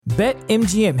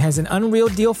BetMGM has an unreal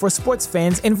deal for sports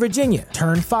fans in Virginia.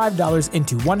 Turn $5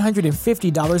 into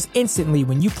 $150 instantly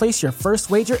when you place your first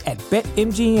wager at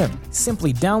BetMGM.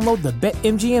 Simply download the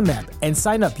BetMGM app and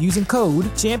sign up using code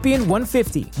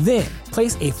Champion150. Then,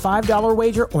 place a $5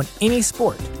 wager on any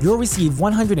sport. You'll receive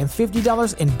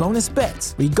 $150 in bonus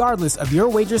bets, regardless of your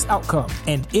wager's outcome.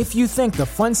 And if you think the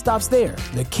fun stops there,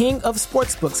 the King of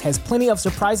Sportsbooks has plenty of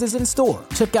surprises in store.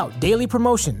 Check out daily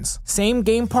promotions,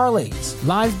 same-game parlays,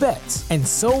 live bets, and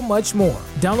so much more.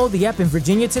 Download the app in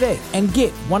Virginia today and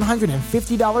get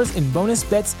 $150 in bonus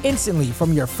bets instantly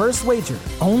from your first wager.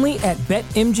 Only at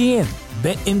BetMGM.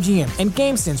 BetMGM and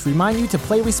GameSense remind you to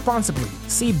play responsibly.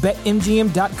 See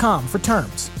BetMGM.com for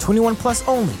terms. 21 plus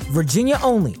only. Virginia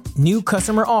only. New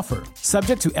customer offer.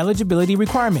 Subject to eligibility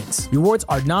requirements. Rewards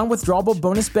are non-withdrawable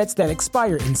bonus bets that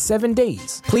expire in 7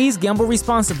 days. Please gamble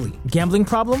responsibly. Gambling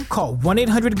problem? Call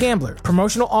 1-800-GAMBLER.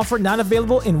 Promotional offer not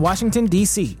available in Washington,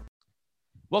 D.C.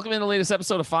 Welcome in the latest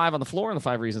episode of 5 on the Floor on the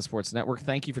 5 Reasons Sports Network.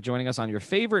 Thank you for joining us on your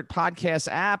favorite podcast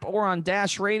app or on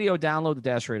Dash Radio. Download the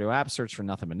Dash Radio app, search for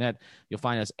Nothing But Net. You'll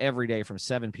find us every day from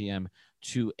 7 p.m.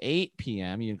 to 8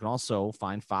 p.m. You can also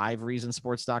find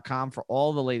 5reasonsports.com for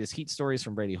all the latest Heat stories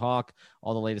from Brady Hawk,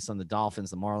 all the latest on the Dolphins,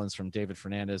 the Marlins from David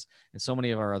Fernandez, and so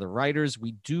many of our other writers.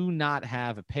 We do not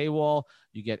have a paywall.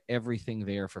 You get everything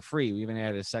there for free. We even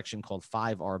added a section called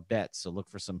 5R Bets, so look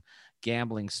for some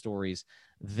gambling stories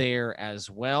there as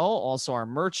well. Also, our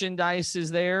merchandise is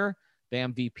there.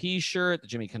 Bam VP shirt, the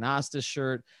Jimmy Canasta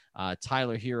shirt,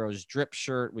 Tyler Hero's drip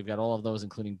shirt. We've got all of those,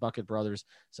 including Bucket Brothers.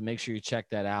 So make sure you check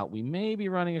that out. We may be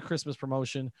running a Christmas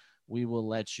promotion. We will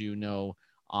let you know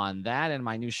on that. And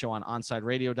my new show on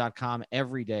OnSideRadio.com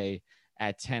every day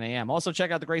at 10 a.m. Also,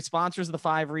 check out the great sponsors of the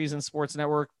 5 Reasons Sports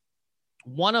Network.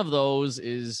 One of those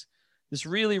is this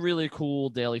really, really cool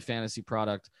daily fantasy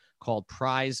product called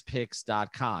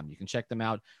PrizePicks.com. You can check them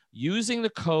out using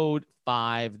the code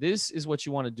 5. This is what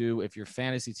you want to do if your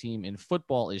fantasy team in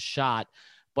football is shot.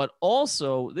 But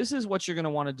also, this is what you're going to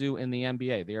want to do in the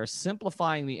NBA. They are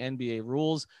simplifying the NBA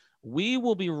rules. We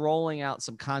will be rolling out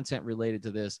some content related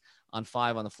to this on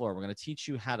 5 on the Floor. We're going to teach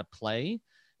you how to play.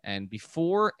 And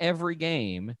before every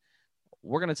game,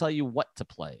 we're going to tell you what to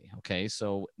play. Okay,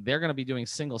 so they're going to be doing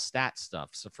single stat stuff.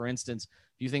 So, for instance,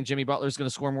 if you think Jimmy Butler is going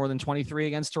to score more than 23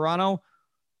 against Toronto,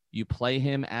 you play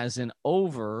him as an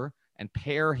over and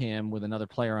pair him with another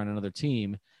player on another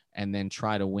team and then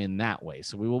try to win that way.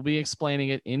 So we will be explaining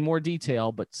it in more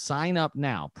detail, but sign up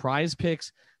now.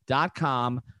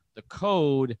 PrizePicks.com. The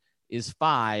code is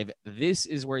 5. This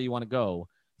is where you want to go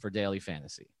for daily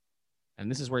fantasy. And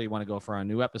this is where you want to go for our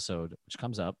new episode, which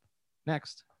comes up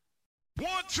next. 1,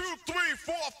 2, 3,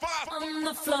 4, 5 on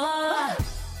the floor.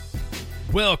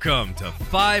 Welcome to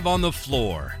 5 on the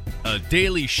Floor, a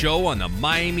daily show on the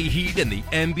Miami Heat and the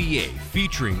NBA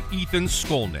featuring Ethan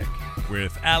Skolnick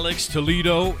with Alex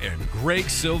Toledo and Greg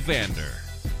Sylvander,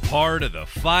 part of the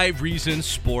 5 Reasons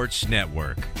Sports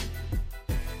Network.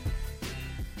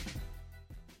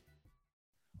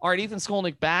 All right, Ethan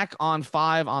Skolnick back on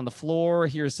 5 on the Floor.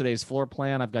 Here's today's floor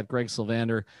plan. I've got Greg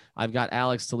Sylvander. I've got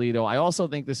Alex Toledo. I also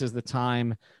think this is the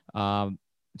time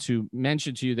to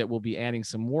mention to you that we'll be adding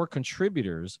some more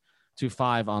contributors to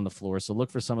 5 on the Floor. So look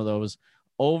for some of those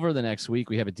over the next week.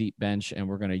 We have a deep bench, and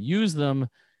we're going to use them.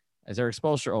 As Eric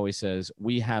Spoelstra always says,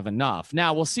 we have enough.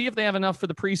 Now, we'll see if they have enough for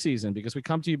the preseason, because we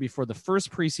come to you before the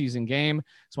first preseason game.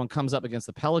 This one comes up against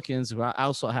the Pelicans, who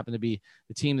also happen to be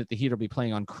the team that the Heat will be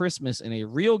playing on Christmas in a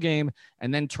real game,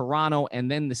 and then Toronto,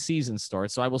 and then the season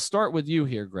starts. So I will start with you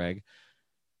here, Greg.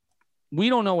 We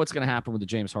don't know what's going to happen with the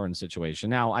James Harden situation.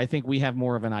 Now, I think we have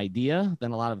more of an idea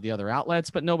than a lot of the other outlets,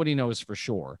 but nobody knows for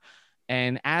sure.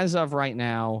 And as of right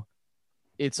now,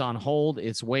 it's on hold.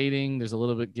 It's waiting. There's a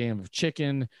little bit game of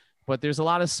chicken. But there's a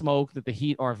lot of smoke that the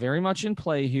Heat are very much in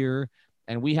play here,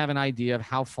 and we have an idea of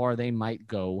how far they might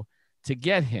go to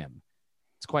get him.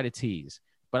 It's quite a tease.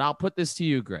 But I'll put this to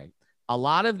you, Greg. A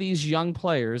lot of these young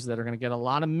players that are going to get a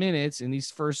lot of minutes in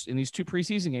these 2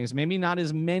 preseason games, maybe not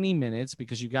as many minutes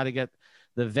because you got to get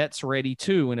the vets ready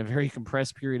too in a very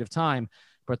compressed period of time.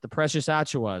 But the Precious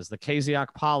Achiuwas, the Kaziak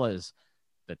Palas,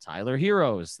 the Tyler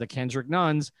Heroes, the Kendrick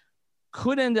Nunns,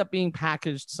 could end up being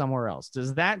packaged somewhere else.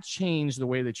 Does that change the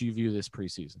way that you view this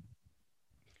preseason?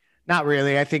 Not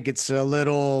really. I think it's a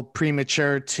little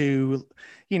premature to,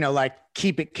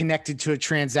 keep it connected to a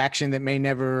transaction that may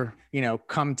never,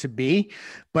 come to be.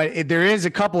 But there is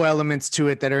a couple elements to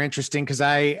it that are interesting, because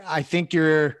I think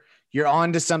you're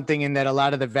on to something in that a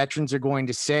lot of the veterans are going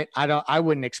to sit. I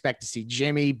wouldn't expect to see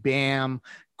Jimmy, Bam,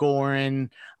 Goran,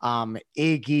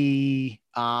 Iggy.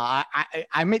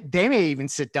 They may even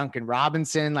sit Duncan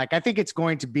Robinson. I think it's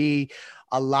going to be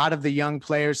a lot of the young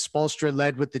players. Spoelstra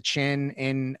led with the chin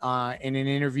in an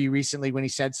interview recently when he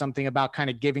said something about kind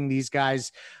of giving these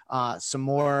guys some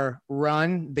more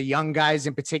run, the young guys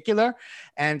in particular.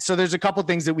 And so there's a couple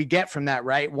things that we get from that,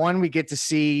 right? One, we get to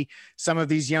see some of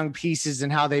these young pieces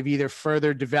and how they've either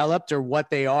further developed or what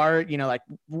they are, like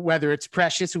whether it's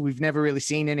Precious, who we've never really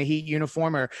seen in a Heat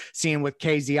uniform, or seeing what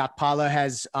KZ Okpala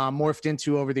has morphed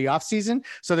into over the offseason.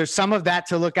 So there's some of that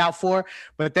to look out for.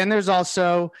 But then there's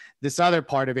also this other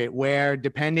part of it where,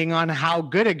 depending on how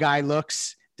good a guy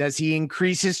looks, does he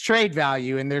increase his trade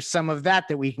value? And there's some of that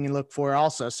we can look for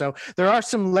also. So there are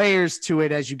some layers to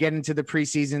it as you get into the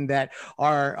preseason that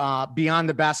are beyond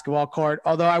the basketball court.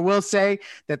 Although I will say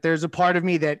that there's a part of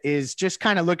me that is just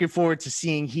kind of looking forward to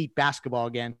seeing Heat basketball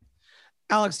again.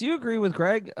 Alex, do you agree with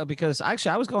Greg? Because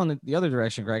actually I was going the other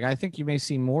direction, Greg. I think you may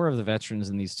see more of the veterans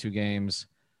in these 2 games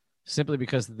simply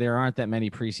because there aren't that many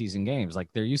preseason games. Like,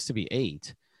 there used to be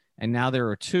 8 and now there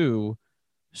are 2.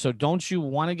 So don't you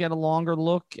want to get a longer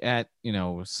look at,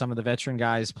 some of the veteran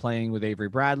guys playing with Avery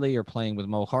Bradley or playing with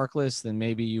Mo Harkless than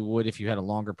maybe you would if you had a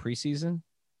longer preseason?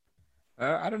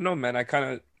 I don't know, man. I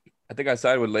think I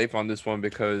sided with Leif on this one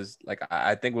because, like,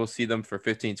 I think we'll see them for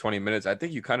 15, 20 minutes. I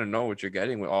think you kind of know what you're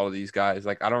getting with all of these guys.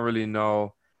 Like, I don't really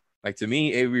know. Like, to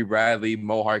me, Avery Bradley,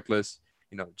 Mo Harkless,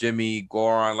 Jimmy,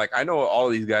 Goran. Like, I know all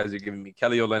of these guys are giving me.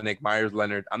 Kelly Olynyk, Myers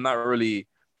Leonard. I'm not really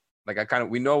 – like,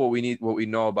 we know what we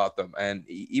know about them. And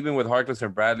even with Harkless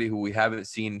and Bradley, who we haven't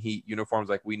seen Heat uniforms,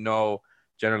 like, we know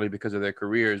generally because of their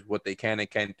careers what they can and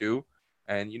can't do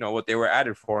and, what they were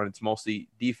added for. And it's mostly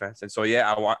defense. And so,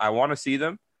 yeah, I want to see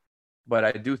them. But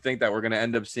I do think that we're going to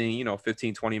end up seeing,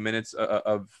 15, 20 minutes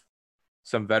of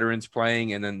some veterans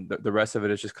playing. And then the rest of it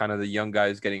is just kind of the young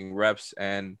guys getting reps.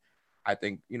 And I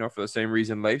think, for the same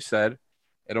reason Leif said,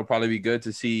 it'll probably be good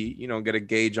to see, get a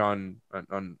gauge on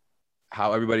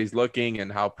how everybody's looking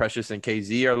and how Precious and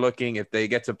KZ are looking. If they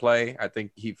get to play, I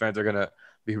think Heat fans are going to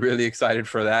be really excited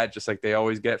for that, just like they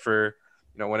always get for,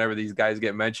 whenever these guys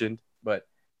get mentioned. But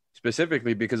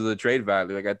specifically because of the trade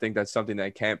value, like, I think that's something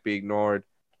that can't be ignored.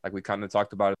 Like, we kind of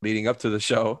talked about it leading up to the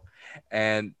show.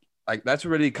 And, like, that's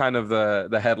really kind of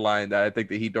the headline that I think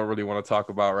the Heat don't really want to talk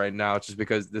about right now, just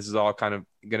because this is all kind of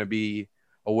going to be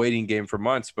a waiting game for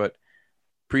months. But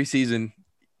preseason,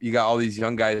 you got all these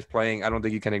young guys playing. I don't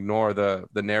think you can ignore the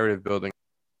narrative building.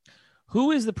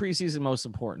 Who is the preseason most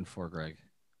important for, Greg?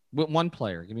 One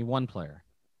player. Give me one player.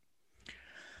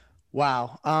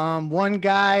 Wow. One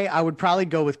guy, I would probably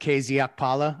go with KZ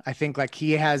Okpala. I think, like,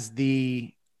 he has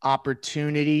the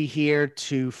opportunity here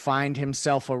to find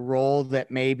himself a role that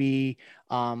maybe,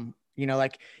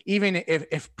 like, even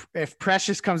if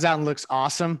Precious comes out and looks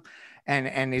awesome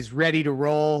and is ready to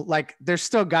roll, like, there's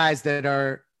still guys that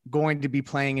are going to be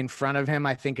playing in front of him,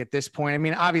 I think, at this point. I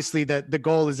mean, obviously the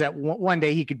goal is that one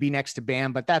day he could be next to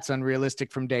Bam, but that's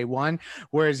unrealistic from day one.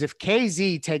 Whereas if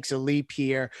KZ takes a leap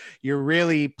here, you're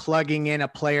really plugging in a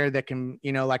player that can,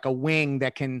 like a wing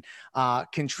that can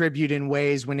contribute in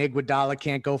ways when Iguodala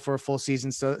can't go for a full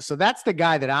season. So that's the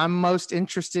guy that I'm most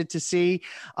interested to see.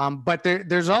 But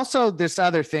there's also this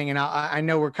other thing, and I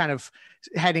know we're kind of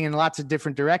heading in lots of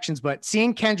different directions, but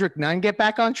seeing Kendrick Nunn get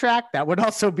back on track, that would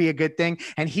also be a good thing.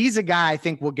 And he's a guy I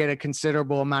think will get a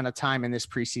considerable amount of time in this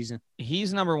preseason.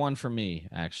 He's number 1 for me,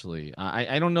 actually.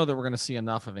 I don't know that we're going to see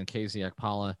enough of KZ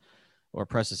Okpala or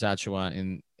Precious Achiuwa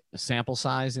in sample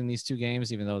size in these 2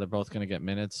 games, even though they're both going to get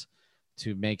minutes,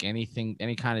 to make any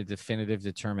kind of definitive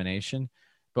determination.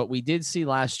 But we did see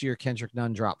last year Kendrick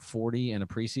Nunn drop 40 in a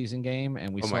preseason game,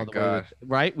 and we saw the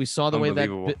way that, we saw the way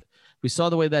that we saw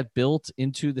the way that built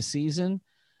into the season,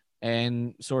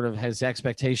 and sort of his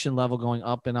expectation level going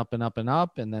up and up and up and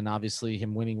up. And then obviously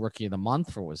him winning Rookie of the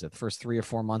Month for, was it the first 3 or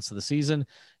 4 months of the season,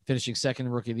 finishing second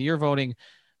in Rookie of the Year voting.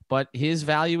 But his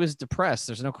value is depressed.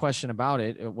 There's no question about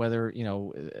it, whether,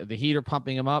 the Heat are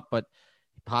pumping him up, but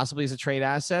possibly as a trade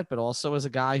asset, but also as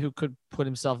a guy who could put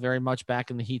himself very much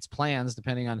back in the Heat's plans,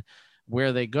 depending on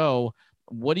where they go.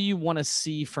 What do you want to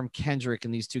see from Kendrick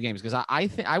in these 2 games? Because I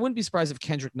think I wouldn't be surprised if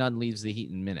Kendrick Nunn leaves the Heat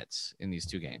in minutes in these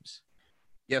 2 games.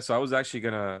 Yeah, so I was actually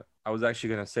gonna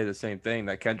say the same thing,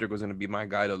 that Kendrick was gonna be my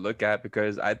guy to look at,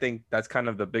 because I think that's kind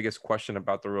of the biggest question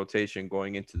about the rotation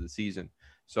going into the season.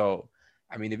 So,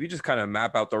 I mean, if you just kind of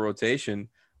map out the rotation,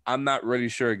 I'm not really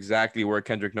sure exactly where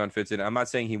Kendrick Nunn fits in. I'm not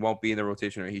saying he won't be in the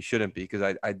rotation or he shouldn't be,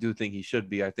 because I do think he should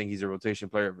be. I think he's a rotation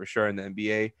player for sure in the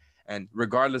NBA. And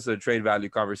regardless of the trade value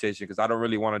conversation, because I don't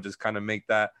really want to just kind of make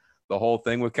that the whole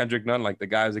thing with Kendrick Nunn. Like, the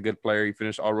guy is a good player. He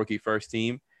finished all rookie first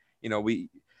team.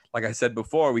 Like I said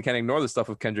before, we can't ignore the stuff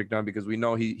of Kendrick Nunn, because we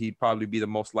know he'd probably be the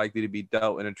most likely to be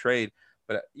dealt in a trade.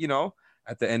 But,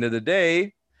 at the end of the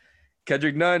day,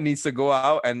 Kendrick Nunn needs to go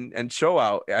out and show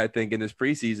out, I think, in this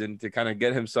preseason to kind of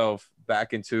get himself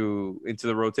back into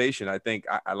the rotation. I think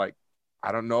I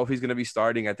don't know if he's going to be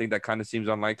starting. I think that kind of seems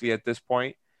unlikely at this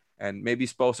point. And maybe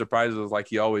Spo surprises us like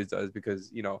he always does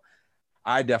because,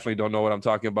 I definitely don't know what I'm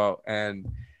talking about.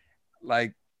 And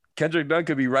like Kendrick Nunn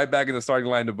could be right back in the starting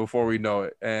lineup before we know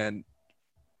it. And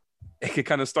it could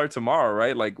kind of start tomorrow,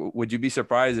 right? Like, would you be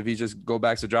surprised if he just go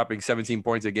back to dropping 17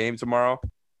 points a game tomorrow?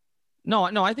 No,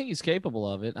 I think he's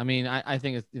capable of it. I mean, I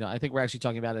think it's, I think we're actually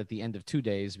talking about it at the end of 2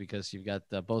 days because you've got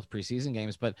both preseason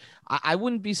games, but I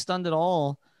wouldn't be stunned at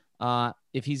all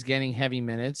if he's getting heavy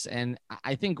minutes. And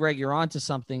I think, Greg, you're onto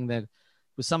something that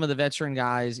with some of the veteran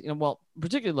guys,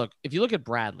 particularly look, if you look at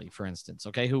Bradley, for instance,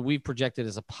 okay, who we've projected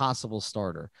as a possible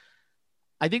starter,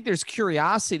 I think there's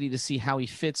curiosity to see how he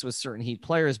fits with certain Heat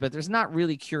players, but there's not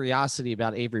really curiosity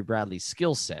about Avery Bradley's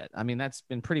skill set. I mean, that's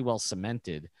been pretty well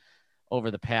cemented over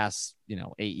the past,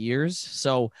 8 years.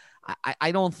 So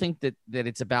I don't think that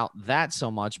it's about that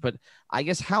so much, but I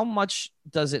guess how much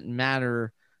does it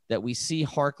matter that we see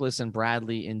Harkless and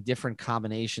Bradley in different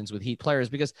combinations with Heat players?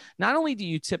 Because not only do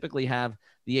you typically have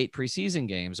the 8 preseason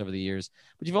games over the years,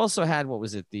 but you've also had, what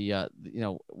was it?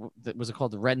 Was it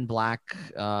called the Red and Black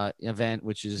event,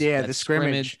 which is the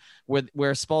scrimmage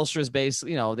where Spoelstra's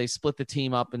basically, they split the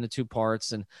team up into 2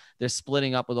 parts and they're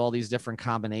splitting up with all these different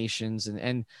combinations.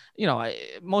 And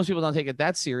most people don't take it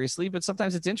that seriously, but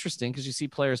sometimes it's interesting because you see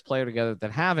players play together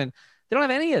that haven't. They don't have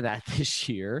any of that this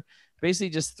year. Basically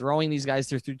just throwing these guys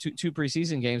through two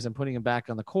preseason games and putting them back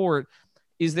on the court.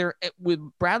 Is there, with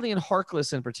Bradley and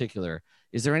Harkless in particular,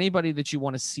 is there anybody that you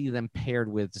want to see them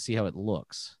paired with to see how it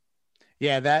looks?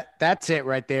 Yeah, that's it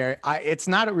right there. It's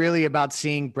not really about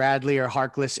seeing Bradley or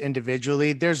Harkless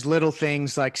individually. There's little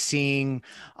things like seeing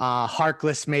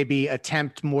Harkless maybe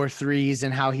attempt more threes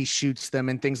and how he shoots them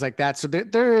and things like that. So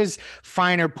there is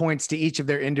finer points to each of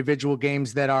their individual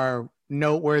games that are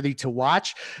noteworthy to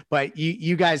watch, but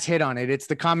you guys hit on it. It's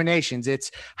the combinations. It's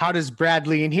how does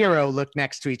Bradley and Hero look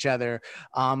next to each other?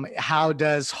 How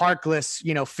does Harkless,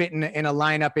 fit in a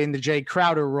lineup in the Jay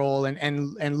Crowder role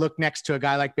and look next to a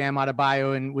guy like Bam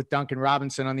Adebayo and with Duncan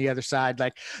Robinson on the other side?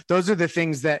 Like those are the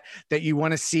things that you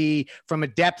want to see from a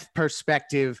depth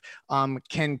perspective.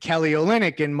 Can Kelly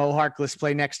Olynyk and Mo Harkless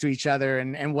play next to each other?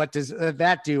 And what does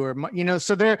that do? Or,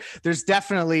 so there's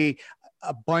definitely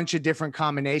a bunch of different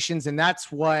combinations. And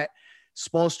that's what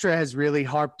Spoelstra has really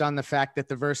harped on, the fact that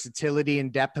the versatility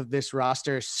and depth of this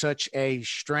roster is such a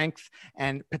strength,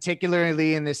 and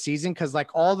particularly in this season, because like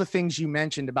all the things you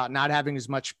mentioned about not having as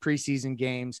much preseason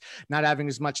games, not having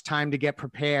as much time to get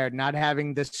prepared, not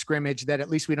having the scrimmage that at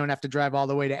least we don't have to drive all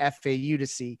the way to FAU to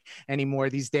see anymore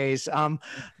these days.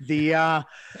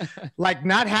 Like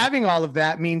not having all of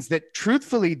that means that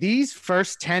truthfully, these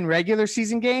first 10 regular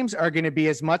season games are going to be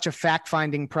as much a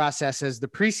fact-finding process as the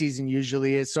preseason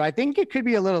usually is. So I think it could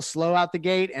be a little slow out the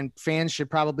gate, and fans should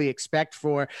probably expect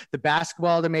for the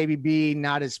basketball to maybe be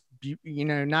not as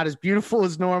beautiful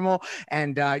as normal.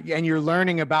 And you're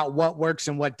learning about what works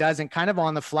and what doesn't kind of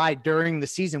on the fly during the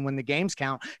season when the games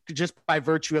count, just by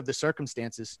virtue of the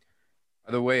circumstances.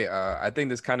 By the way, I think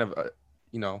this kind of,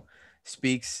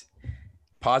 speaks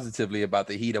positively about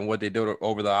the Heat and what they did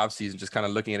over the offseason, just kind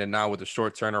of looking at it now with the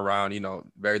short turnaround,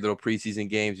 very little preseason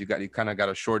games. You kind of got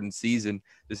a shortened season,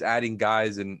 just adding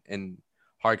guys in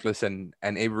Harkless and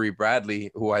Avery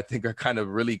Bradley, who I think are kind of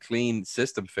really clean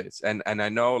system fits. And I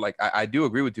know, like, I do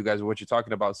agree with you guys with what you're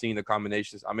talking about, seeing the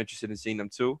combinations. I'm interested in seeing them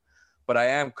too, but I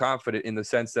am confident in the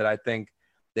sense that I think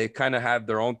they kind of have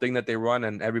their own thing that they run,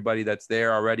 and everybody that's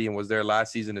there already and was there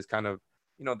last season is kind of,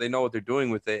 they know what they're doing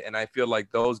with it. And I feel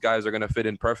like those guys are going to fit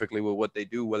in perfectly with what they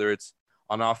do, whether it's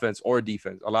on offense or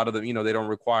defense. A lot of them, they don't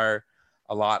require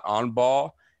a lot on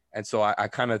ball. And so I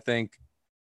kind of think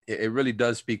it really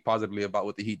does speak positively about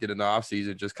what the Heat did in the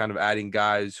offseason, just kind of adding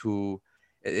guys who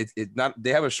they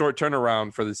have a short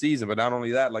turnaround for the season, but not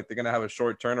only that, like they're going to have a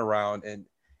short turnaround and,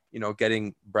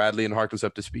 getting Bradley and Harkless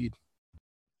up to speed.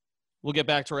 We'll get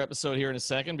back to our episode here in a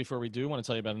second. Before we do, I want to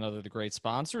tell you about another of the great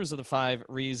sponsors of the 5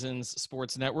 Reasons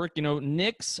Sports Network.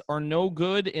 Knicks are no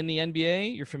good in the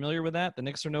NBA. You're familiar with that? The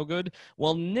Knicks are no good.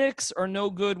 Well, Knicks are no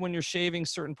good when you're shaving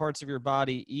certain parts of your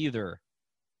body either.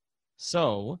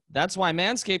 So that's why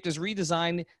Manscaped has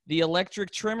redesigned the electric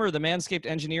trimmer. The Manscaped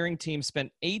engineering team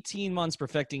spent 18 months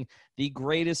perfecting the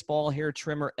greatest ball hair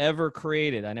trimmer ever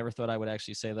created. I never thought I would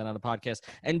actually say that on a podcast.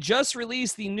 And just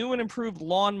released the new and improved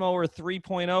Lawnmower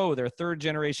 3.0. Their 3rd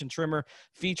generation trimmer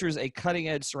features a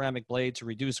cutting-edge ceramic blade to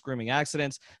reduce grooming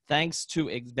accidents thanks to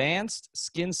advanced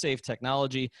skin-safe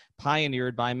technology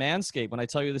pioneered by Manscaped. When I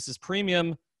tell you this is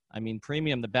premium, I mean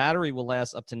premium. The battery will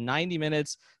last up to 90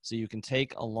 minutes, so you can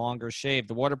take a longer shave.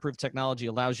 The waterproof technology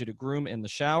allows you to groom in the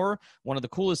shower. One of the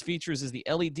coolest features is the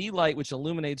LED light, which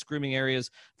illuminates grooming areas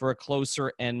for a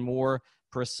closer and more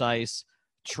precise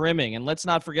trimming. And let's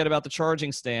not forget about the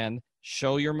charging stand.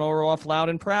 Show your mower off loud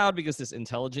and proud, because this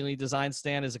intelligently designed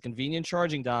stand is a convenient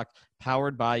charging dock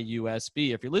powered by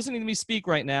USB. If you're listening to me speak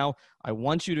right now, I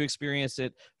want you to experience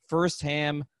it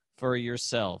firsthand for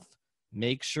yourself.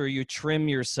 Make sure you trim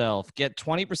yourself. Get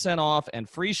 20% off and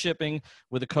free shipping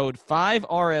with the code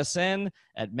 5RSN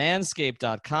at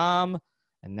manscaped.com.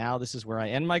 And now this is where I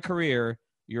end my career.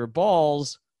 Your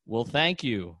balls will thank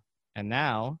you. And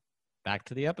now back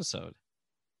to the episode.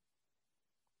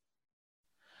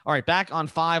 All right, back on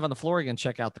 5 on the floor again.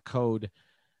 Check out the code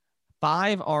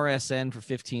 5RSN for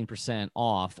 15%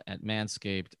 off at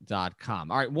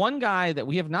manscaped.com. All right, one guy that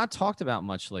we have not talked about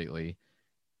much lately,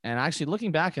 and actually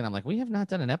looking back, and I'm like, we have not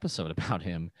done an episode about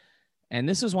him. And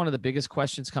this is one of the biggest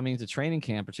questions coming into training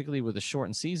camp, particularly with a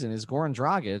shortened season, is Goran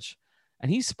Dragic. And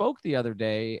he spoke the other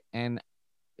day, and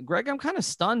Greg, I'm kind of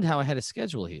stunned how ahead of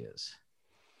schedule he is.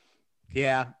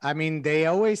 Yeah, I mean, they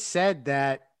always said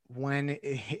that when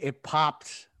it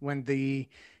popped, when the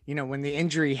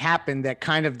injury happened, that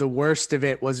kind of the worst of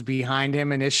it was behind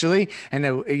him initially. And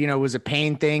it was a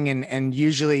pain thing. And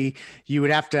usually you would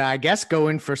have to, I guess, go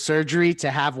in for surgery to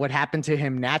have what happened to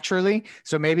him naturally.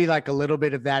 So maybe like a little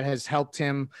bit of that has helped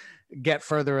him get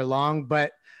further along.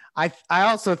 But I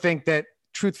also think that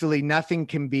truthfully,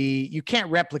 you can't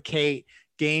replicate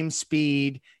game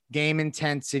speed, game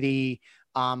intensity,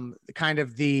 kind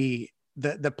of the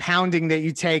pounding that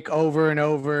you take over and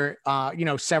over,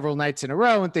 several nights in a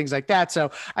row and things like that.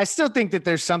 So I still think that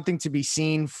there's something to be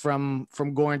seen from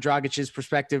Goran Dragic's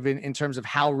perspective in terms of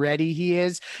how ready he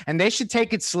is. And they should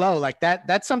take it slow like that.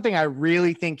 That's something I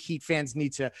really think Heat fans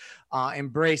need to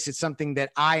embrace. It's something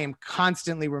that I am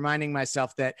constantly reminding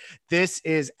myself that this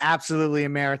is absolutely a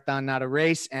marathon, not a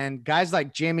race. And guys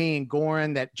like Jimmy and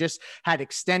Goran that just had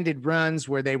extended runs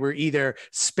where they were either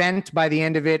spent by the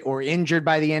end of it or injured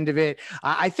by the end of it.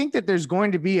 I think that there's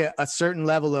going to be a certain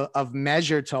level of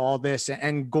measure to all this,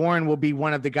 and Goran will be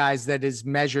one of the guys that is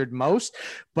measured most.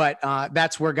 But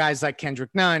that's where guys like Kendrick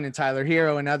Nunn and Tyler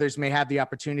Hero and others may have the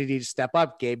opportunity to step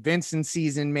up. Gabe Vincent's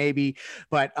season maybe,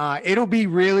 but it'll be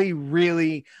really,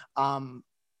 really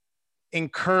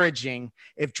encouraging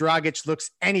if Dragic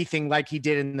looks anything like he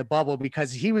did in the bubble,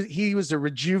 because he was a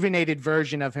rejuvenated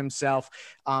version of himself,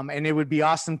 and it would be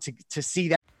awesome to see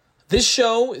that. This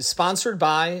show is sponsored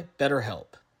by BetterHelp.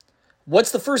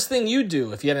 What's the first thing you'd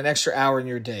do if you had an extra hour in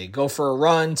your day? Go for a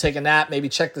run, take a nap, maybe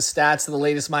check the stats of the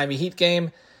latest Miami Heat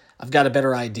game? I've got a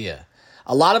better idea.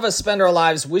 A lot of us spend our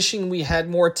lives wishing we had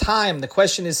more time. The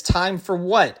question is, time for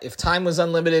what? If time was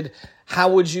unlimited, how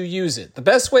would you use it? The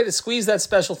best way to squeeze that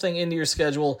special thing into your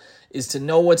schedule is to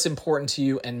know what's important to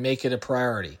you and make it a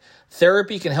priority.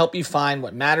 Therapy can help you find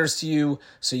what matters to you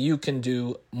so you can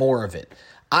do more of it.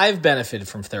 I've benefited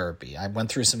from therapy. I went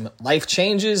through some life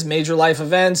changes, major life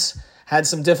events, had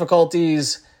some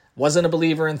difficulties, wasn't a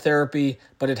believer in therapy,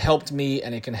 but it helped me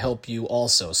and it can help you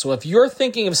also. So if you're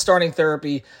thinking of starting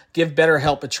therapy, give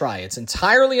BetterHelp a try. It's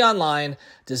entirely online,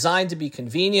 designed to be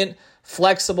convenient,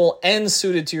 flexible, and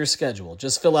suited to your schedule.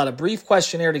 Just fill out a brief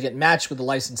questionnaire to get matched with a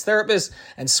licensed therapist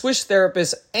and switch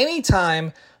therapists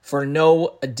anytime for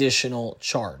no additional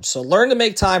charge. So learn to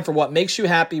make time for what makes you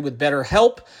happy with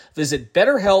BetterHelp. Visit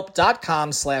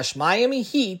BetterHelp.com/Miami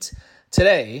Heat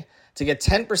today to get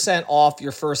 10% off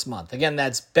your first month. Again,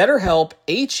 that's BetterHelp,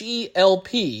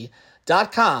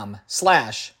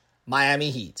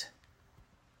 HELP.com/Miami Heat.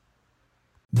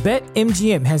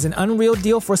 BetMGM has an unreal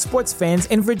deal for sports fans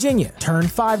in Virginia. Turn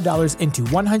 $5 into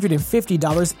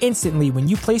 $150 instantly when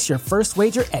you place your first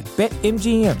wager at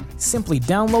BetMGM. Simply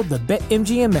download the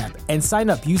BetMGM app and sign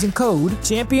up using code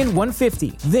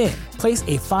Champion150. Then, place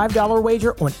a $5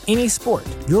 wager on any sport.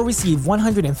 You'll receive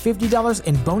 $150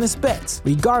 in bonus bets,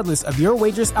 regardless of your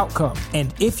wager's outcome.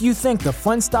 And if you think the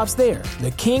fun stops there,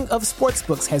 the king of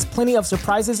sportsbooks has plenty of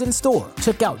surprises in store.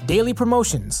 Check out daily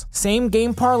promotions,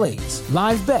 same-game parlays,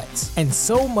 live bets, and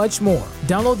so much more.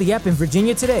 Download the app in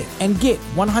Virginia today and get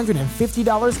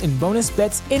 $150 in bonus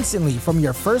bets instantly from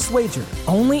your first wager.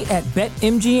 Only at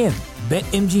BetMGM.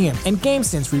 BetMGM and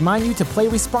GameSense remind you to play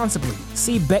responsibly.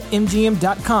 See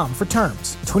BetMGM.com for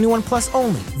terms. 21 plus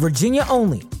only. Virginia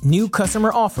only. New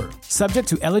customer offer. Subject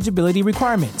to eligibility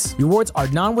requirements. Rewards are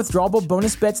non-withdrawable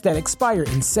bonus bets that expire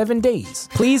in 7 days.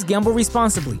 Please gamble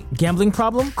responsibly. Gambling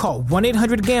problem? Call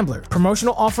 1-800-GAMBLER.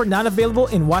 Promotional offer not available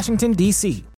in Washington,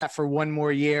 D.C. For one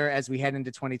more year as we head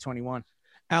into 2021.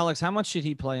 Alex, how much should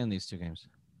he play in these two games?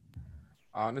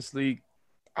 Honestly,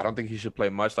 I don't think he should play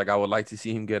much. Like I would like to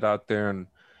see him get out there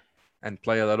and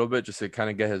play a little bit just to kind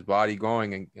of get his body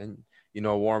going and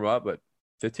warm up. But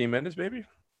 15 minutes maybe.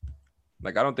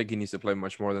 Like I don't think he needs to play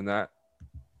much more than that.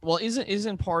 Well,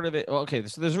 isn't part of it? Okay,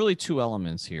 so there's really two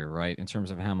elements here, right? In terms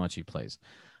of how much he plays.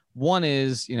 One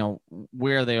is,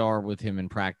 where they are with him in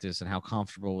practice and how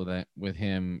comfortable with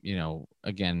him,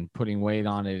 again, putting weight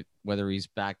on it, whether he's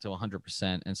back to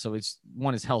 100%. And so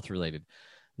one is health related.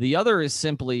 The other is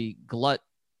simply glut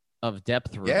of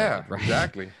depth. Yeah, right?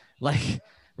 Exactly. Like,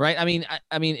 right. I mean,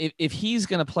 if he's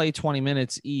going to play 20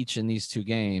 minutes each in these two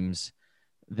games,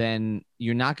 then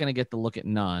you're not going to get the look at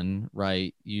none,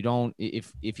 right? You don't,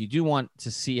 if you do want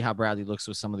to see how Bradley looks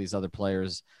with some of these other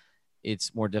players,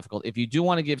 it's more difficult. If you do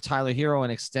want to give Tyler Hero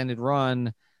an extended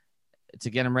run to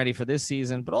get him ready for this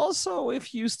season, but also if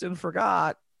Houston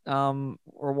forgot, or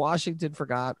Washington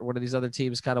forgot, or one of these other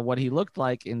teams, kind of what he looked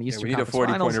like in the Eastern Conference we need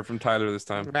a 40-pointer Finals. from Tyler this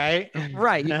time. Right.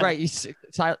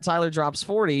 Tyler drops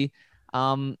 40.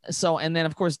 So, and then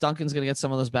of course Duncan's going to get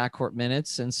some of those backcourt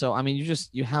minutes. And so, I mean,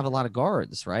 you have a lot of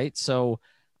guards, right? So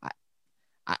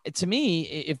to me,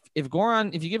 if you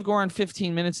give Goran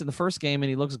 15 minutes in the first game and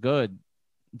he looks good,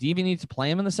 do you even need to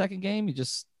play him in the second game? You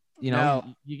just, you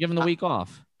give him the week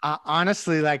off.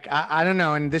 Honestly, like, I don't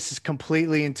know. And this is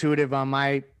completely intuitive on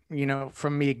my,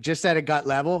 from me, just at a gut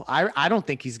level. I don't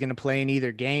think he's going to play in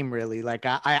either game, really. Like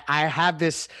I have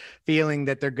this feeling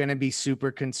that they're going to be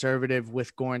super conservative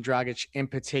with Goran Dragic in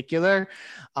particular.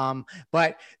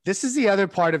 But this is the other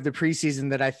part of the preseason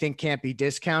that I think can't be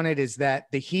discounted, is that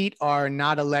the Heat are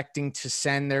not electing to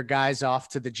send their guys off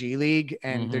to the G League,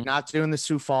 and they're not doing the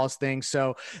Sioux Falls thing.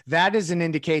 So that is an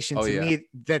indication to me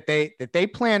that they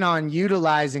plan on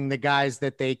utilizing the guys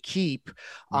that they keep.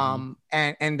 And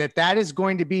that is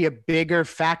going to be a bigger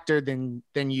factor than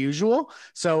usual.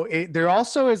 So there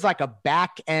also is like a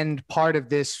back end part of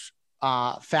this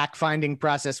fact-finding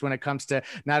process when it comes to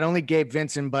not only Gabe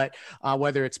Vincent, but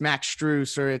whether it's Max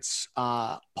Strus or it's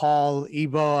Paul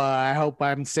Ebo. I hope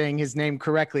I'm saying his name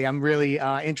correctly. I'm really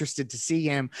interested to see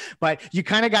him, but you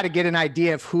kind of got to get an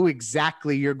idea of who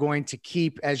exactly you're going to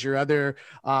keep as your other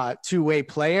two-way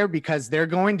player, because they're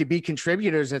going to be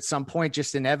contributors at some point,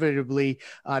 just inevitably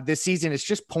this season. It's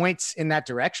just points in that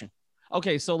direction.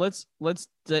 Okay, so let's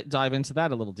dive into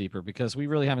that a little deeper, because we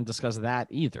really haven't discussed that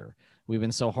either. We've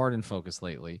been so hard and focused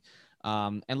lately.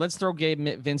 And let's throw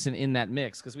Gabe Vincent in that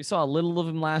mix, because we saw a little of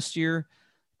him last year,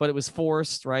 but it was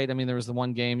forced, right? I mean, there was the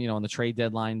one game, on the trade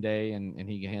deadline day, and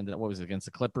he handed, what was it, against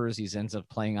the Clippers? He ends up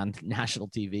playing on national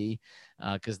TV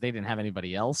because they didn't have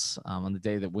anybody else on the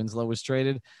day that Winslow was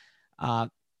traded.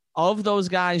 Of those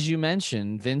guys you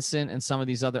mentioned, Vincent and some of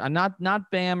these other,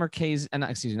 not Bam or KZ,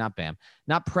 not Bam,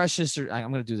 not Precious, or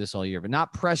I'm going to do this all year, but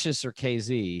not Precious or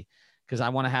KZ, because I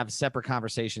want to have separate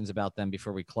conversations about them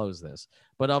before we close this.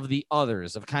 But of the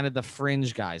others, of kind of the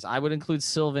fringe guys, I would include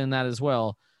Silva in that as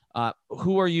well.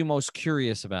 Who are you most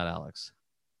curious about, Alex?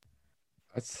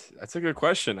 That's a good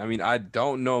question. I mean, I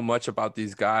don't know much about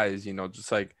these guys,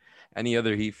 just like any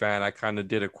other Heat fan. I kind of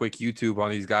did a quick YouTube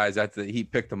on these guys after the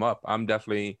Heat picked them up. I'm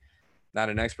definitely not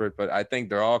an expert, but I think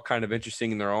they're all kind of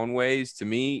interesting in their own ways. To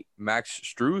me, Max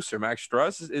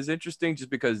Strus is interesting, just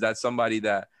because that's somebody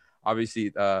that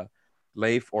obviously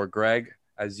Leif, or Greg,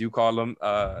 as you call him,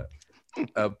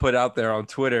 put out there on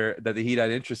Twitter that the Heat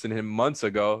had interest in him months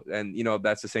ago. And,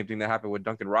 that's the same thing that happened with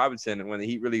Duncan Robinson. And when the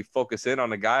Heat really focus in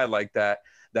on a guy like that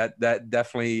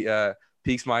definitely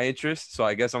piques my interest. So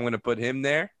I guess I'm going to put him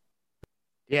there.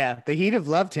 Yeah, the Heat have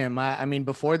loved him. I mean,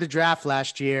 before the draft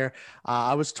last year,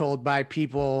 I was told by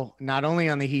people not only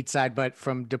on the Heat side, but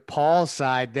from DePaul's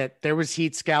side, that there was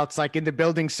Heat scouts like in the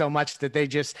building so much that they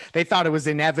thought it was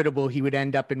inevitable he would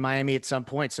end up in Miami at some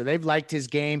point. So they've liked his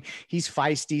game. He's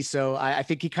feisty. So I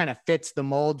think he kind of fits the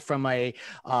mold from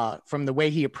the way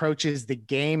he approaches the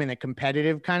game and the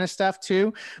competitive kind of stuff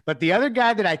too. But the other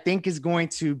guy that I think is going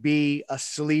to be a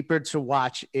sleeper to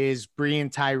watch is Brian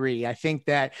Tyree. I think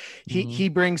that he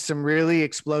brings some really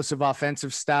explosive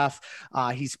offensive stuff.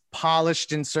 He's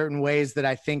polished in certain ways that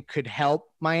I think could help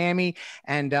Miami.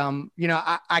 And, I'm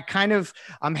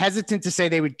hesitant to say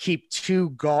they would keep two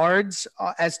guards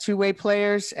as two-way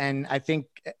players. And I think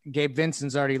Gabe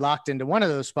Vincent's already locked into one of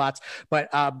those spots, but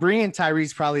Brian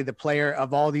Tyree's probably the player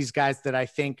of all these guys that I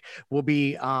think will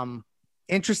be,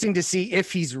 interesting to see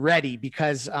if he's ready,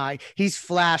 because he's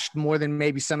flashed more than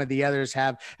maybe some of the others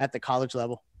have at the college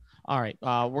level. All right.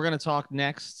 We're going to talk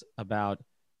next about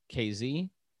KZ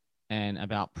and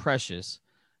about Precious.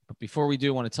 But before we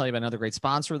do, I want to tell you about another great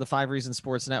sponsor of the 5 Reasons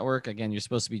Sports Network. Again, you're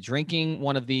supposed to be drinking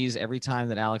one of these every time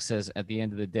that Alex says at the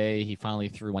end of the day he finally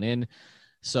threw one in.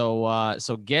 So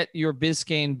get your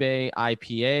Biscayne Bay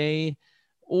IPA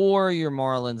or your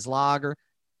Marlins lager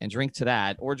and drink to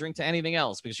that, or drink to anything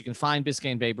else, because you can find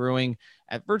Biscayne Bay Brewing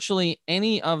at virtually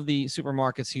any of the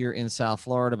supermarkets here in South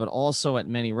Florida, but also at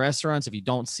many restaurants. If you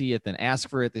don't see it, then ask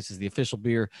for it. This is the official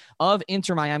beer of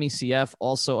Inter Miami CF,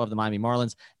 also of the Miami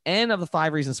Marlins, and of the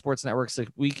 5 Reasons Sports Network, so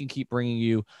we can keep bringing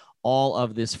you all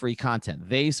of this free content.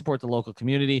 They support the local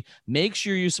community. Make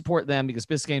sure you support them, because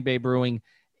Biscayne Bay Brewing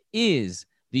is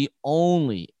the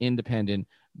only independent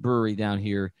brewery down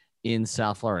here in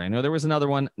South Florida. I know there was another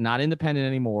one, not independent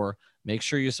anymore. Make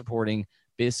sure you're supporting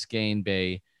Biscayne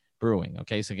Bay Brewing.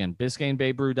 Okay, so again,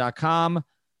 BiscayneBayBrew.com,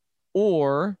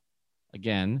 or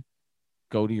again,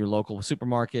 go to your local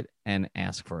supermarket and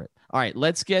ask for it. All right,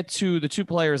 let's get to the 2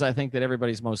 players I think that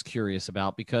everybody's most curious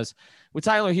about, because with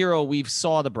Tyler Hero, we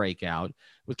saw the breakout.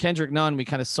 With Kendrick Nunn, we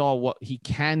kind of saw what he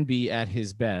can be at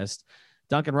his best.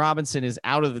 Duncan Robinson is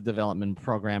out of the development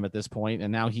program at this point,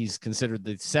 and now he's considered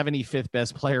the 75th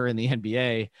best player in the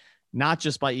NBA, not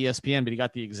just by ESPN, but he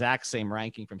got the exact same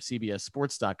ranking from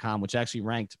CBSSports.com, which actually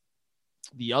ranked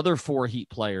the other 4 Heat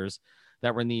players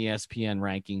that were in the ESPN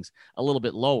rankings a little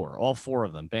bit lower. All 4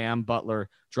 of them, Bam, Butler,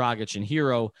 Dragic, and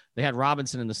Hero, they had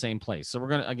Robinson in the same place. So we're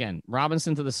going to, again,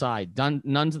 Robinson to the side,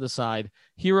 Nunn to the side,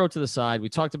 Hero to the side. We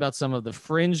talked about some of the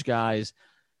fringe guys,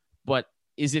 but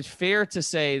is it fair to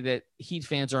say that Heat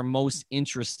fans are most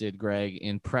interested, Greg,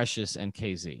 in Precious and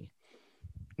KZ?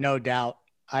 No doubt.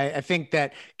 I think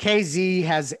that KZ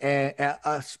has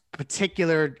a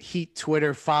particular Heat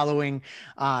Twitter following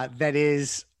that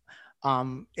is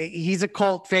he's a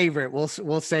cult favorite.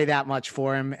 We'll say that much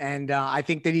for him. And I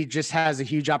think that he just has a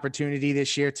huge opportunity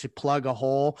this year to plug a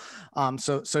hole.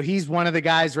 So he's one of the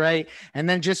guys, right? And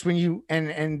then just when you,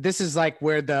 and this is like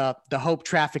where the hope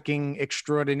trafficking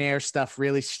extraordinaire stuff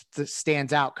really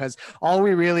stands out, because all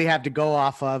we really have to go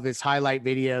off of is highlight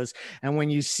videos. And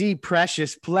when you see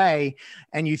Precious play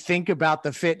and you think about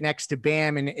the fit next to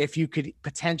Bam, and if you could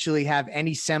potentially have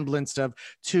any semblance of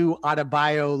 2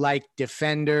 Adebayo-like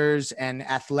defenders and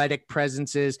athletic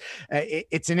presences,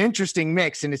 it's an interesting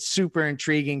mix, and it's super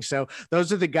intriguing. So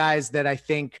those are the guys that I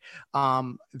think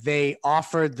they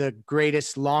offer the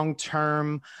greatest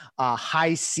long-term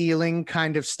high ceiling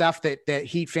kind of stuff that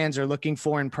Heat fans are looking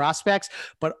for in prospects,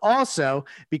 but also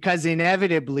because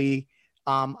inevitably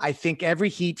I think every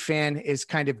Heat fan is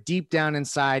kind of deep down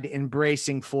inside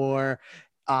embracing for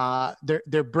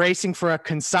they're bracing for a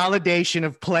consolidation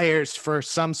of players for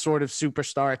some sort of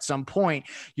superstar at some point.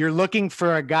 You're looking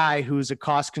for a guy who's a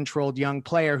cost-controlled young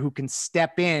player who can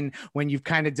step in when you've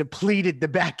kind of depleted the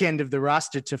back end of the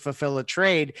roster to fulfill a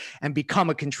trade and become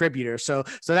a contributor. So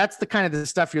that's the kind of the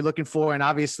stuff you're looking for, and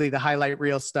obviously the highlight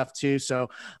reel stuff too. So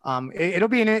it'll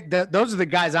be in it. Those are the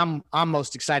guys I'm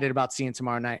most excited about seeing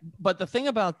tomorrow night. But the thing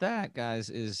about that, guys,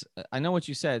 is I know what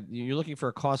you said. You're looking for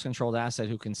a cost-controlled asset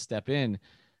who can step in.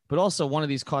 But also one of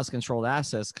these cost-controlled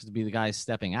assets could be the guy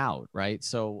stepping out, right?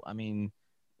 So, I mean,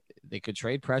 they could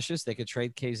trade Precious. They could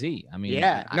trade KZ. I mean,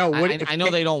 yeah, no. I know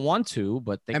they don't want to,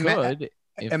 but they could.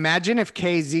 Imagine if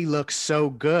KZ looks so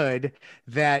good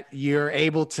that you're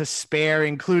able to spare,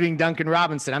 including Duncan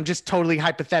Robinson. I'm just totally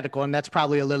hypothetical, and that's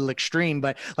probably a little extreme,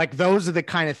 but like those are the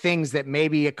kind of things that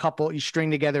maybe you string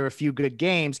together a few good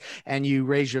games and you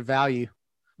raise your value.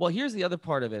 Well, here's the other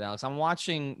part of it, Alex. I'm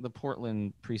watching the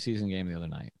Portland preseason game the other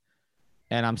night,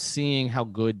 and I'm seeing how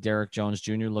good Derek Jones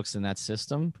Jr. looks in that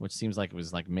system, which seems like it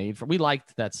was like made for. We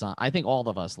liked that song. I think all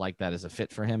of us liked that as a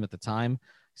fit for him at the time.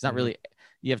 He's not really.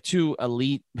 You have 2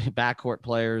 elite backcourt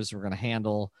players who are going to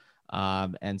handle,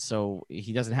 and so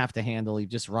he doesn't have to handle. He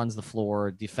just runs the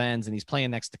floor, defends, and he's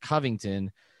playing next to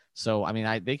Covington. So I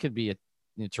mean, they could be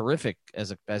terrific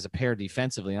as a pair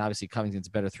defensively, and obviously Covington's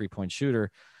a better 3-point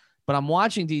shooter. But I'm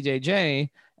watching DJJ,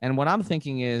 and what I'm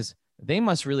thinking is they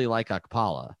must really like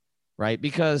Okpala. Right.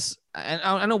 Because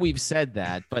I know we've said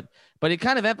that, but it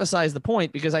kind of emphasized the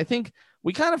point, because I think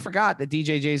we kind of forgot that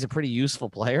DJJ is a pretty useful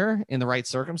player in the right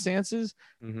circumstances.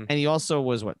 Mm-hmm. And he also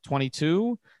was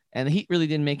 22, and the Heat really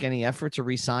didn't make any effort to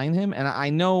re-sign him. And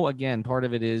I know, again, part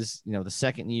of it is, the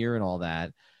second year and all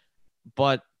that,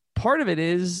 but part of it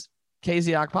is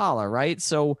KZ Okpala, right?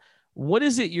 So what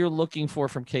is it you're looking for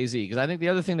from KZ? Because I think the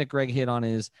other thing that Greg hit on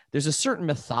is there's a certain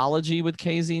mythology with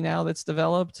KZ now that's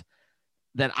developed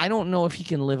that I don't know if he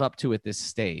can live up to at this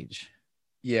stage.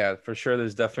 Yeah, for sure.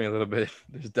 There's definitely a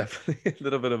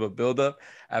little bit of a buildup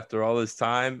after all this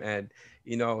time. And,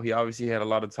 he obviously had a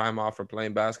lot of time off for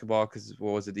playing basketball because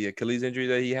the Achilles injury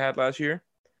that he had last year.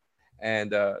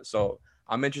 And so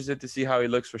I'm interested to see how he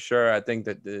looks for sure. I think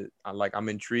that I'm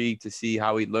intrigued to see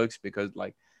how he looks because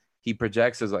he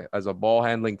projects as a ball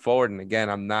handling forward. And again,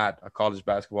 I'm not a college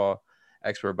basketball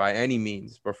expert by any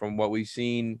means, but from what we've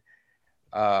seen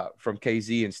from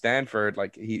KZ and Stanford.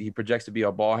 Like he projects to be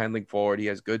a ball handling forward. He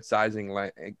has good sizing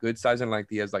length.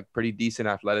 He has like pretty decent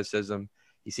athleticism.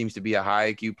 He seems to be a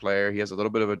high IQ player. He has a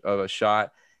little bit of a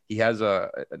shot. He has a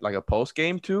post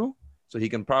game too. So he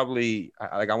can probably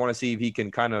I want to see if he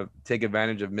can kind of take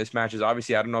advantage of mismatches.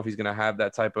 Obviously, I don't know if he's going to have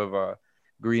that type of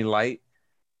green light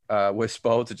with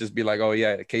Spo to just be like, oh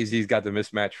yeah, KZ's got the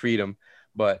mismatch freedom.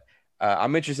 But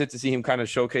I'm interested to see him kind of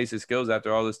showcase his skills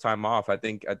after all this time off. I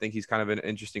think he's kind of an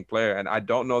interesting player, and I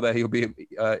don't know that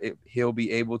he'll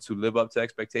be able to live up to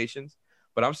expectations.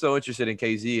 But I'm still interested in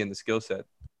KZ and the skill set.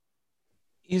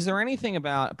 Is there anything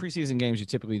about preseason games you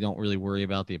typically don't really worry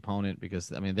about the opponent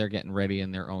because, I mean, they're getting ready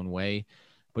in their own way.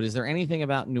 But is there anything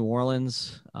about New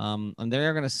Orleans? And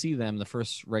they're going to see them the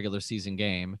first regular season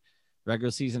game.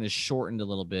 Regular season is shortened a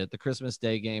little bit. The Christmas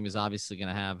Day game is obviously going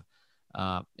to have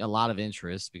a lot of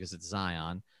interest because it's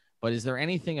Zion. But is there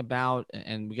anything about,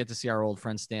 and we get to see our old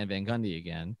friend Stan Van Gundy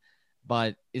again,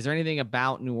 but is there anything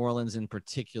about New Orleans in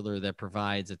particular that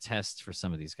provides a test for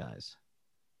some of these guys?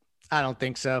 I don't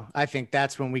think so. I think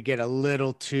that's when we get a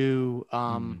little too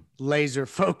laser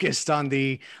focused on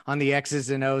the X's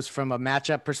and O's from a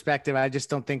matchup perspective. I just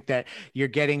don't think that you're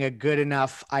getting a good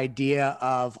enough idea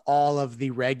of all of the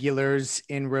regulars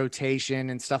in rotation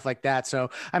and stuff like that. So,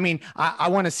 I mean, I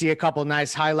want to see a couple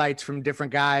nice highlights from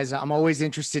different guys. I'm always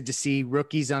interested to see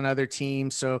rookies on other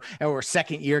teams. So, or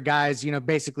second year guys, you know,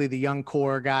 basically the young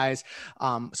core guys.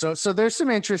 So there's some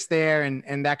interest there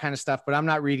and that kind of stuff, but I'm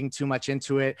not reading too much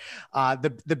into it.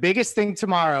 The biggest thing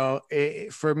tomorrow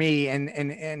for me,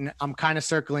 and I'm kind of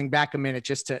circling back a minute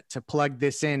just to plug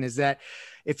this in, is that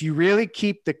if you really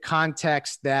keep the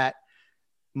context that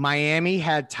Miami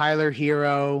had Tyler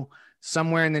Hero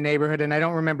somewhere in the neighborhood, and I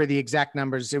don't remember the exact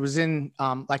numbers. It was in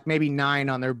like maybe 9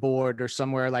 on their board or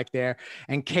somewhere like there.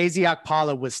 And KZ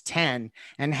Okpala was 10.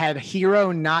 And had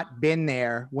Hero not been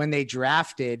there when they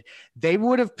drafted, they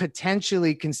would have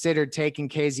potentially considered taking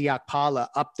KZ Okpala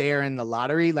up there in the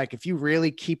lottery. Like if you really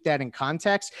keep that in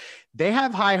context, they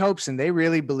have high hopes and they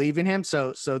really believe in him.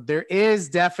 So there is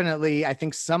definitely, I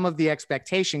think some of the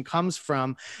expectation comes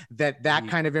from that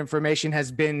kind of information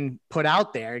has been put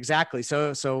out there. Exactly.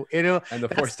 So it'll, and the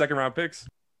 4 second round picks.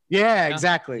 Yeah,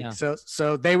 exactly. Yeah.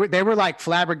 So they were like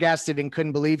flabbergasted and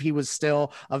couldn't believe he was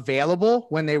still available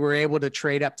when they were able to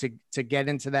trade up to get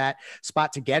into that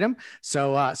spot to get him.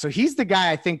 So he's the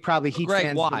guy I think probably Heat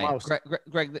fans the most.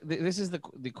 Greg, this is the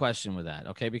question with that,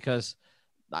 okay? Because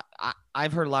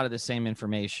I've heard a lot of the same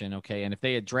information, okay? And if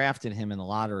they had drafted him in the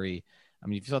lottery, I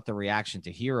mean, if you thought the reaction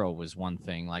to Hero was one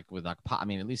thing, like with Okpala, I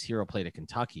mean, at least Hero played at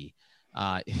Kentucky.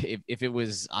 If it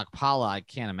was Okpala, I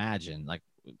can't imagine, like,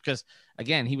 because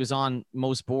again, he was on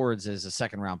most boards as a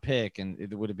second round pick, and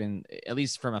it would have been, at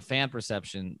least from a fan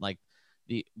perception, like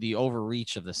the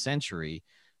overreach of the century.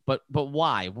 But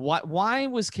why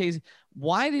was KZ?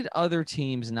 Why did other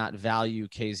teams not value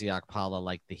KZ Okpala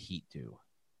like the Heat do?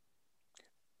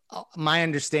 My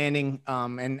understanding,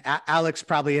 and Alex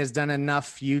probably has done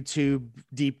enough YouTube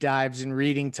deep dives and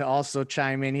reading to also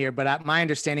chime in here, but my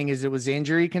understanding is it was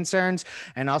injury concerns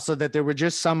and also that there were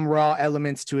just some raw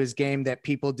elements to his game that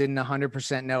people didn't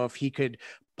 100% know if he could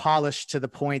polish to the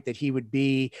point that he would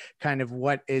be kind of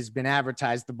what has been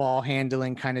advertised, the ball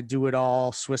handling, kind of do it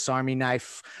all, Swiss Army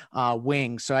knife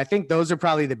wing. So I think those are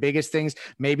probably the biggest things.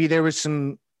 Maybe there was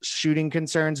some shooting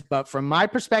concerns, but from my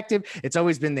perspective, it's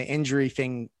always been the injury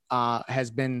thing has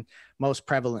been most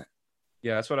prevalent.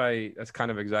 Yeah, that's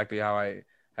kind of exactly how I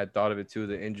had thought of it too.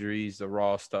 The injuries, the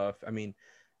raw stuff. I mean,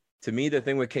 to me, the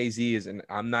thing with KZ is, and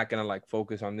I'm not going to like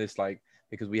focus on this, like,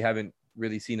 because we haven't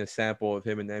really seen a sample of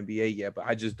him in the NBA yet, but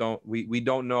I just we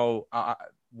don't know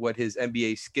what his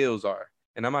NBA skills are.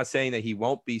 And I'm not saying that he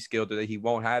won't be skilled or that he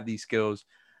won't have these skills,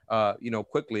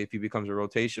 quickly if he becomes a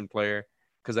rotation player.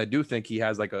 Because I do think he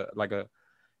has an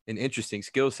interesting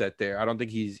skill set there. I don't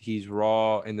think he's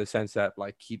raw in the sense that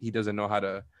like he doesn't know how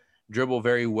to dribble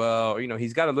very well. You know,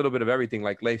 he's got a little bit of everything,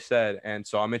 like Leif said. And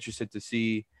so I'm interested to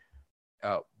see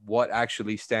what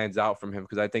actually stands out from him,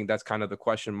 because I think that's kind of the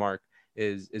question mark.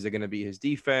 Is it going to be his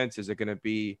defense? Is it going to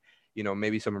be,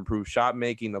 maybe some improved shot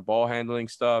making, the ball handling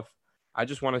stuff? I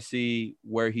just want to see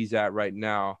where he's at right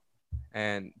now.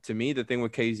 And to me, the thing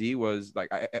with KZ was like,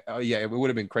 it would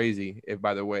have been crazy if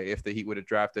the Heat would have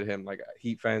drafted him. Like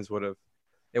Heat fans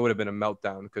it would have been a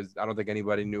meltdown, because I don't think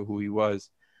anybody knew who he was.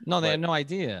 No, they had no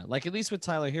idea. Like at least with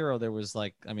Tyler Hero, there was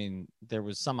there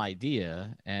was some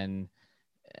idea. And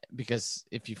because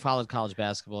if you followed college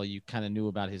basketball, you kind of knew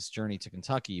about his journey to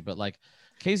Kentucky. But like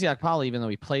KZ Okpala, even though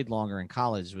he played longer in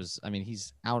college,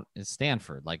 he's out at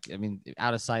Stanford. Like,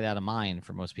 out of sight, out of mind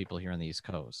for most people here on the East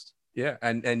Coast. Yeah,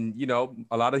 and you know,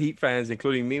 a lot of Heat fans,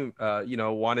 including me, you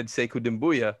know, wanted Sekou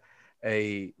Doumbouya,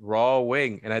 a raw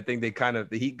wing, and I think the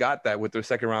Heat got that with their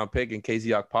second round pick in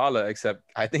KZ Okpala. Except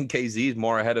I think KZ is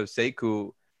more ahead of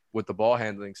Sekou with the ball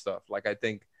handling stuff. Like I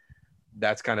think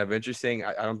that's kind of interesting.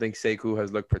 I don't think Sekou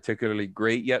has looked particularly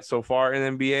great yet so far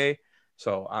in NBA.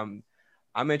 So I'm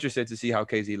interested to see how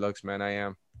KZ looks, man. I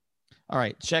am. All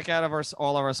right. Check out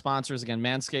all of our sponsors. Again,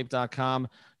 manscaped.com.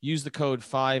 Use the code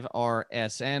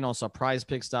 5RSN. Also,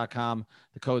 prizepicks.com.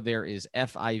 The code there is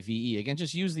FIVE. Again,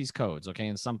 just use these codes, okay?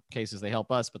 In some cases, they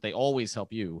help us, but they always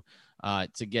help you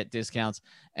to get discounts.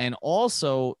 And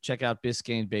also, check out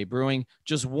Biscayne Bay Brewing.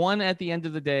 Just one at the end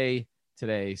of the day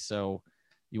today, so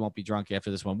you won't be drunk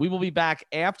after this one. We will be back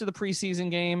after the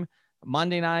preseason game.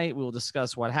 Monday night, we will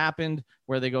discuss what happened,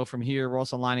 where they go from here. We're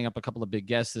also lining up a couple of big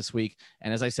guests this week.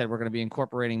 And as I said, we're going to be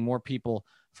incorporating more people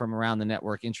from around the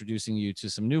network, introducing you to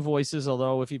some new voices.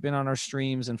 Although if you've been on our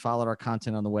streams and followed our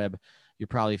content on the web, you're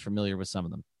probably familiar with some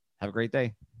of them. Have a great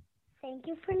day. Thank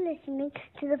you for listening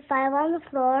to the Five on the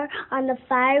Floor on the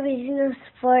Five Regional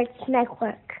Sports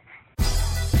Network.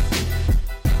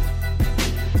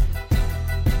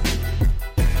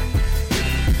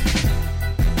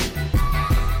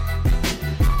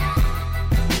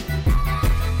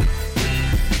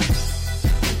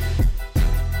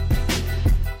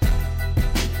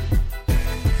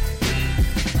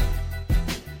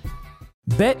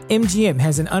 BetMGM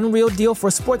has an unreal deal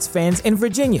for sports fans in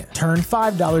Virginia. Turn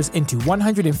 $5 into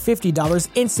 $150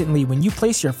 instantly when you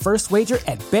place your first wager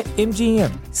at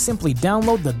BetMGM. Simply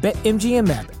download the BetMGM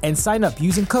app and sign up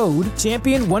using code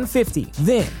Champion150.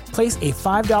 Then, place a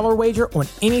 $5 wager on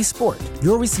any sport.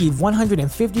 You'll receive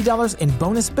 $150 in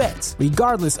bonus bets,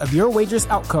 regardless of your wager's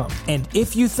outcome. And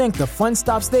if you think the fun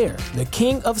stops there, the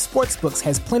king of sportsbooks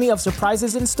has plenty of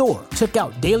surprises in store. Check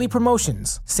out daily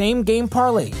promotions, same-game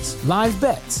parlays, live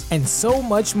bets, and so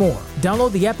much more.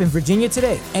 Download the app in Virginia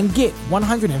today and get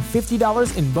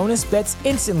 $150 in bonus bets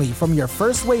instantly from your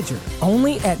first wager.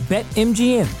 Only at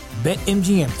BetMGM.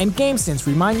 BetMGM and GameSense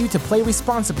remind you to play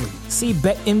responsibly. See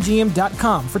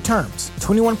BetMGM.com for terms.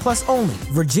 21 plus only.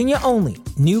 Virginia only.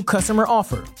 New customer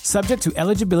offer. Subject to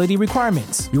eligibility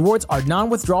requirements. Rewards are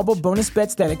non-withdrawable bonus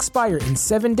bets that expire in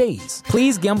 7 days.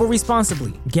 Please gamble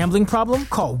responsibly. Gambling problem?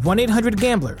 Call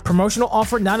 1-800-GAMBLER. Promotional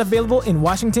offer not available in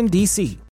Washington, D.C.